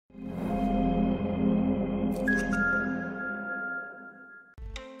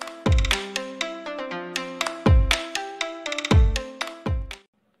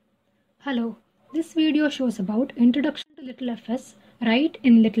Hello, this video shows about Introduction to LittleFs, Write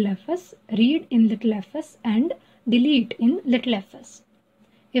in LittleFs, Read in LittleFs and Delete in LittleFs.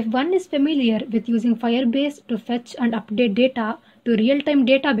 If one is familiar with using Firebase to fetch and update data to real-time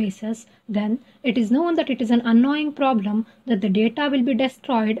databases, then it is known that it is an annoying problem that the data will be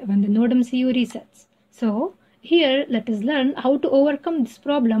destroyed when the NodeMCU resets. So, here let us learn how to overcome this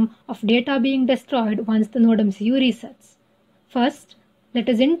problem of data being destroyed once the NodeMCU resets. First, let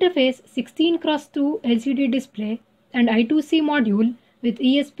us interface 16x2 LCD display and I2C module with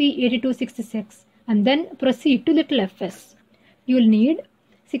ESP8266 and then proceed to LittleFs. You will need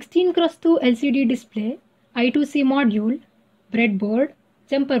 16x2 LCD display, I2C module, breadboard,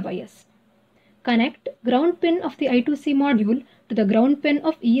 jumper bias. Connect ground pin of the I2C module to the ground pin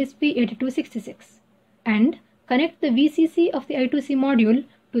of ESP8266 and connect the VCC of the I2C module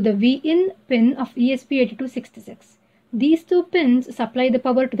to the VIN pin of ESP8266. These two pins supply the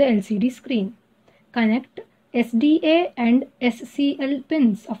power to the LCD screen. Connect SDA and SCL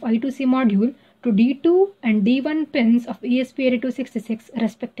pins of I2C module to D2 and D1 pins of ESP8266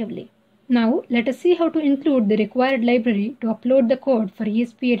 respectively. Now let us see how to include the required library to upload the code for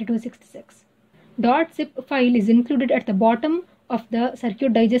ESP8266. .zip file is included at the bottom of the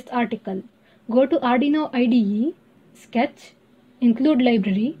CircuitDigest article. Go to Arduino IDE, Sketch, Include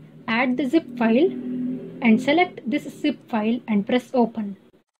Library, add the zip file and select this zip file and press open.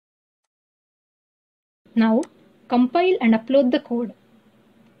 Now compile and upload the code.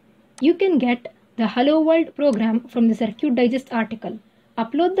 You can get the Hello World program from the CircuitDigest article.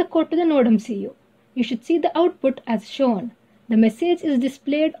 Upload the code to the NodeMCU. You should see the output as shown. The message is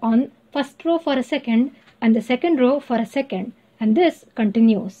displayed on first row for a second and the second row for a second, and this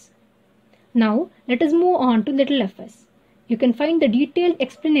continues. Now let us move on to LittleFs. You can find the detailed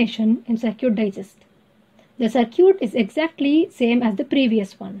explanation in CircuitDigest. The circuit is exactly same as the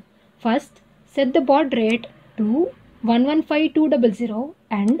previous one. First, set the baud rate to 115200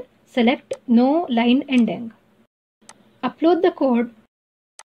 and select No Line Ending. Upload the code.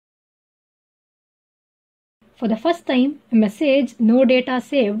 For the first time, a message No Data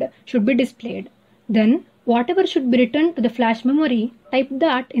Saved should be displayed. Then, whatever should be written to the flash memory, type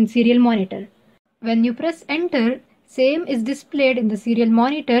that in serial monitor. When you press enter, same is displayed in the serial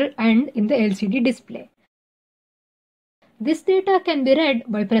monitor and in the LCD display. This data can be read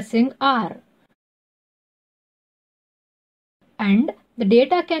by pressing R. And the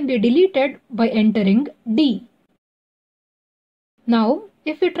data can be deleted by entering D. Now,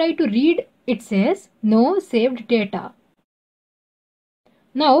 if we try to read, it says no saved data.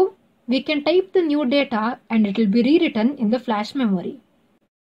 Now, we can type the new data and it will be rewritten in the flash memory.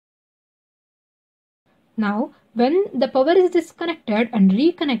 Now, when the power is disconnected and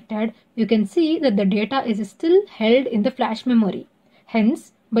reconnected, you can see that the data is still held in the flash memory.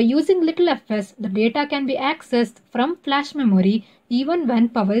 Hence, by using LittleFs, the data can be accessed from flash memory even when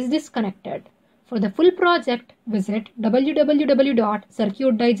power is disconnected. For the full project, visit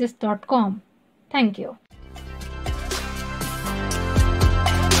www.circuitdigest.com. Thank you.